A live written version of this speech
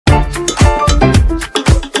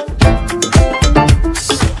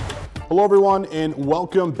Hello everyone and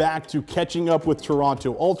welcome back to Catching Up with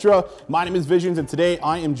Toronto Ultra. My name is Visions and today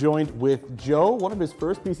I am joined with Joe, one of his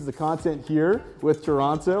first pieces of content here with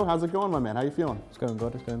Toronto. How's it going, my man? How you feeling? It's going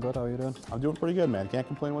good, How are you doing? I'm doing pretty good, man. Can't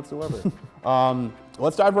complain whatsoever.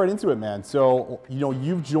 Let's dive right into it, man. So,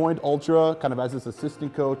 you've joined Ultra kind of as this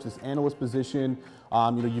assistant coach, this analyst position.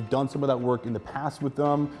 You've done some of that work in the past with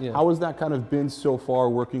them. Yeah. How has that kind of been so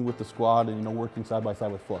far working with the squad and, working side by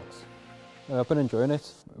side with Flux? I've been enjoying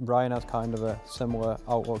it. Ryan has kind of a similar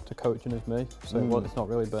outlook to coaching as me, so it's not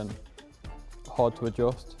really been hard to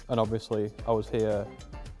adjust. And obviously, I was here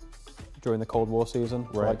during the Cold War season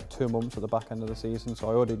for like 2 months at the back end of the season, so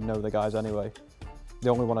I already know the guys anyway. The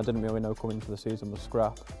only one I didn't really know coming into the season was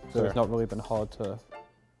Scrap, so It's not really been hard to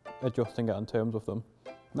adjust and get on terms with them.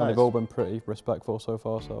 Nice. And they've all been pretty respectful so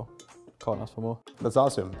far, so can't ask for more. That's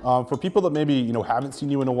awesome. For people that maybe haven't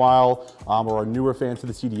seen you in a while or are newer fans to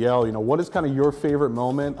the CDL, what is kind of your favorite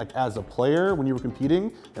moment like as a player when you were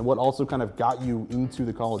competing, and what also kind of got you into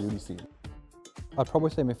the Call of Duty scene? I'd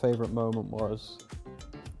probably say my favorite moment was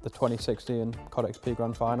the 2016 COD XP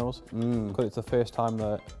Grand Finals, because it's the first time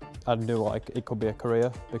that I knew like it could be a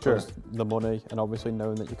career, because the money and obviously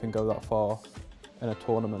knowing that you can go that far in a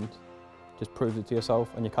tournament just proves it to yourself,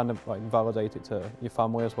 and you kind of like validate it to your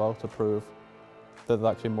family as well to prove that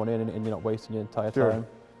there's actually money in it and you're not wasting your entire time.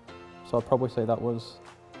 So I'd probably say that was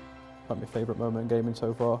like my favourite moment in gaming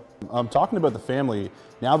so far. Talking about the family,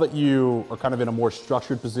 now that you are kind of in a more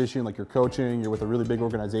structured position, like you're coaching, you're with a really big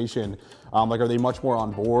organization, like are they much more on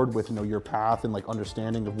board with your path and like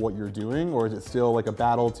understanding of what you're doing, or is it still like a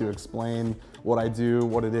battle to explain what I do,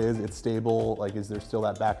 what it is, it's stable, like is there still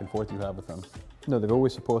that back and forth you have with them? No, they've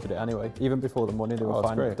always supported it anyway. Even before the money, they were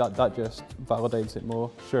fine. That just validates it more.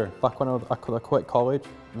 Sure. Back when I quit college,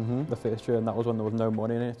 the first year, and that was when there was no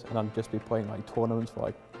money in it, and I'd just be playing like tournaments for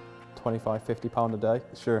like 25, 50 pound a day.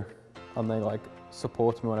 Sure. And they like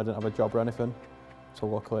supported me when I didn't have a job or anything. So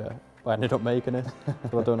luckily, I ended up making it.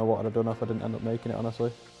 So I don't know what I'd have done if I didn't end up making it,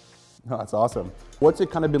 honestly. No, that's awesome. What's it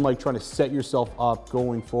kind of been like trying to set yourself up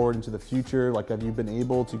going forward into the future? Like, have you been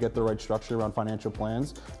able to get the right structure around financial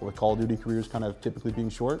plans with Call of Duty careers kind of typically being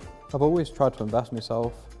short? I've always tried to invest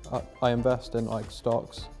myself. I invest in like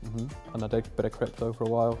stocks, and I did a bit of crypto for a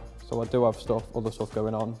while. So I do have other stuff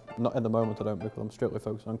going on. Not in the moment I don't, because I'm strictly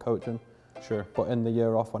focused on coaching. Sure. But in the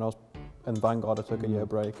year off when I was in Vanguard, I took a year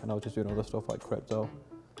break and I was just doing other stuff like crypto,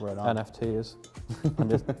 NFTs,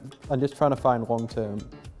 and just trying to find long-term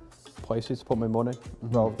places to put my money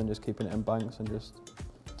rather than just keeping it in banks and just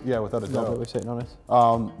without a doubt. Not really sitting on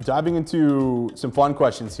it. Diving into some fun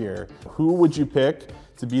questions here. Who would you pick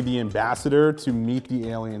to be the ambassador to meet the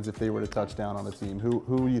aliens if they were to touch down on the team? Who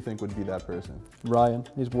do you think would be that person? Ryan.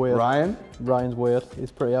 He's weird. Ryan? Ryan's weird.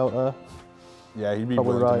 He's pretty out there. Yeah, he'd be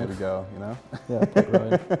Probably willing Ryan. to maybe go, Yeah, probably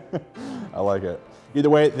Ryan. I like it. Either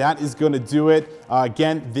way, that is going to do it.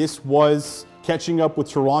 Again, this was Catching Up with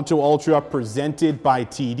Toronto Ultra, presented by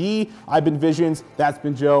TD. I've been Visions. That's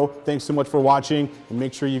been Joe. Thanks so much for watching. And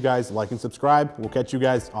make sure you guys like and subscribe. We'll catch you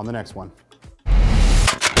guys on the next one.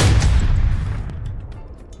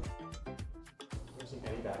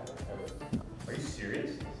 Are you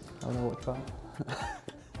serious? I don't know what try.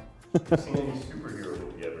 Have you seen any superhero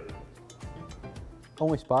movie ever?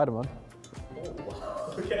 Only Spider-Man. Oh,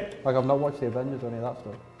 wow. Okay. Like, I've not watched the Avengers or any of that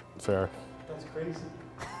stuff. Fair. That's crazy.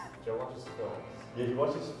 Joe watches films. Yeah, he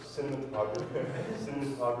watches cinematography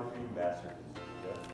masterpiece.